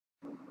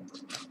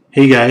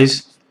Hey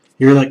guys,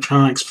 your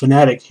electronics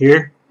fanatic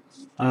here.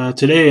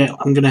 Today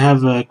I'm going to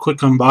have a quick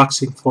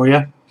unboxing for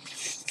you.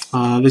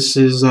 This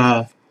is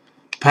a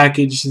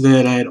package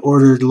that I had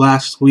ordered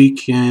last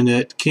week and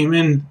it came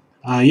in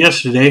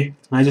yesterday.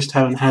 I just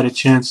haven't had a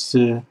chance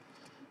to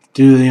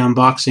do the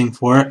unboxing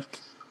for it.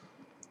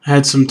 I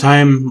had some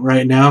time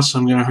right now, so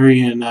I'm going to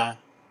hurry and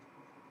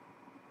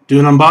do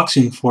an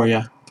unboxing for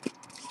you.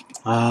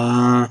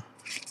 Let's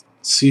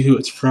see who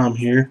it's from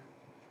here.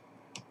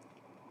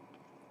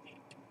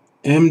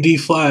 MD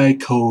Fly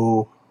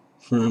Co.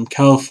 from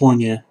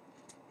California.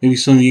 Maybe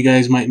some of you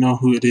guys might know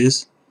who it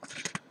is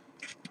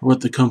or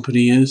what the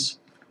company is.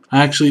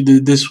 I actually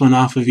did this one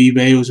off of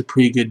eBay. It was a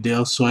pretty good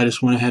deal, so I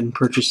just went ahead and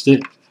purchased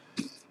it.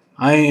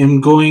 I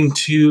am going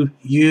to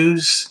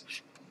use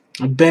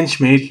a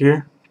Benchmade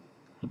here.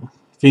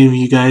 If any of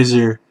you guys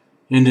are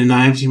into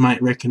knives, you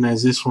might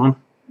recognize this one.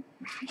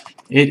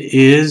 It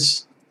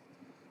is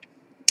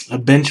a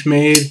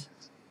Benchmade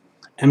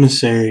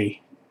Emissary.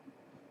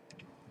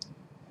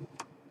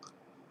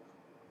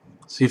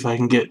 See if I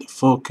can get the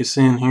focus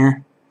in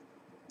here.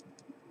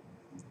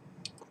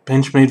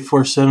 Benchmade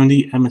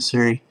 470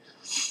 Emissary.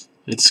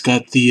 It's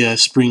got the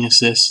spring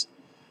assist.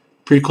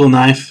 Pretty cool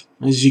knife.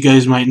 As you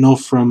guys might know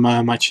from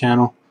my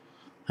channel,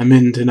 I'm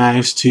into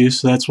knives too,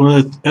 so that's one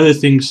of the other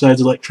things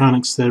besides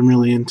electronics that I'm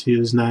really into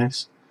is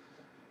knives.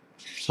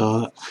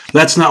 So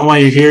that's not why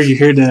you're here. You're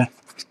here to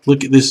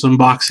look at this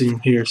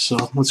unboxing here.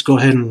 So let's go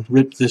ahead and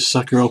rip this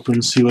sucker open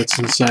and see what's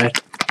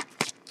inside.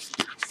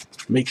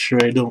 Make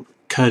sure I don't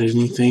cut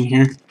anything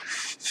here.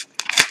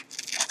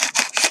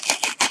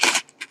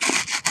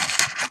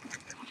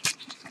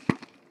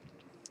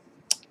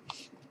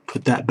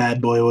 Put that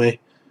bad boy away.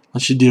 I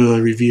should do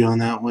a review on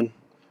that one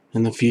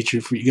in the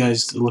future for you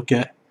guys to look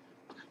at.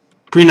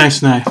 Pretty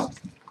nice knife.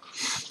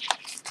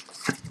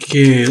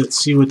 Okay, let's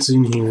see what's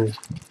in here.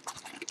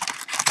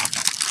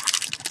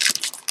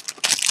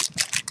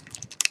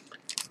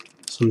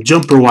 Some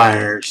jumper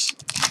wires.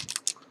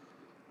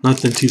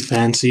 Nothing too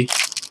fancy.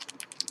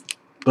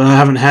 But I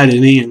haven't had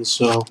any, and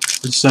so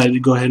I decided to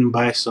go ahead and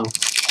buy some.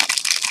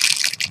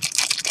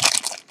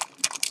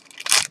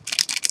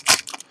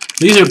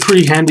 These are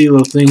pretty handy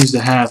little things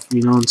to have,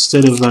 you know,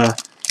 instead of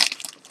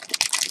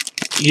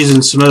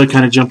using some other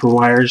kind of jumper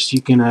wires,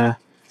 you can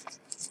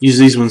use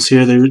these ones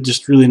here. They're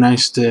just really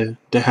nice to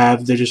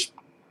have. They're just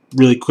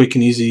really quick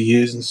and easy to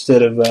use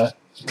instead of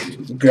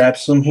grab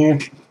some here.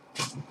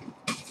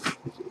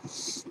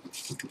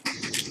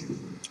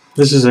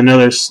 This is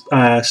another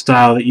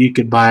style that you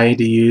could buy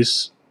to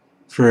use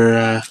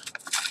for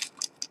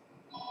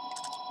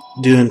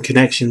doing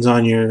connections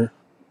on your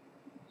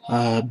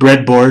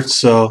breadboard.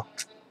 So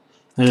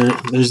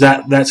there's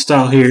that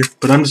style here,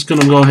 but I'm just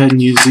going to go ahead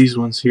and use these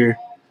ones here.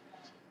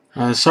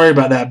 Sorry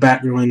about that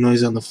background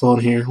noise on the phone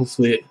here.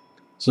 Hopefully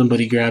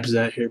somebody grabs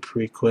that here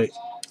pretty quick.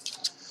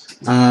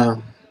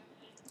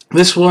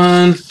 This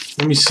one,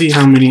 let me see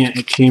how many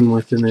it came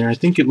with in there. I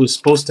think it was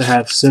supposed to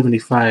have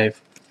 75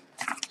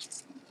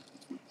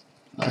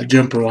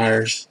 jumper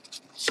wires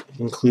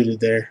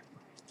included there.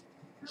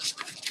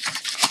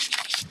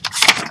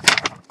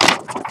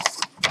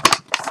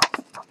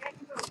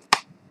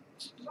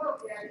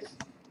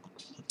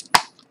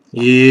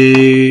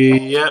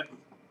 Yep.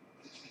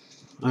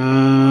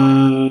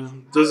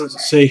 Doesn't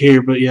say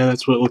here, but yeah,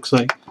 that's what it looks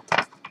like.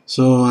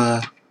 So,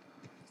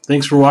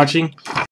 thanks for watching.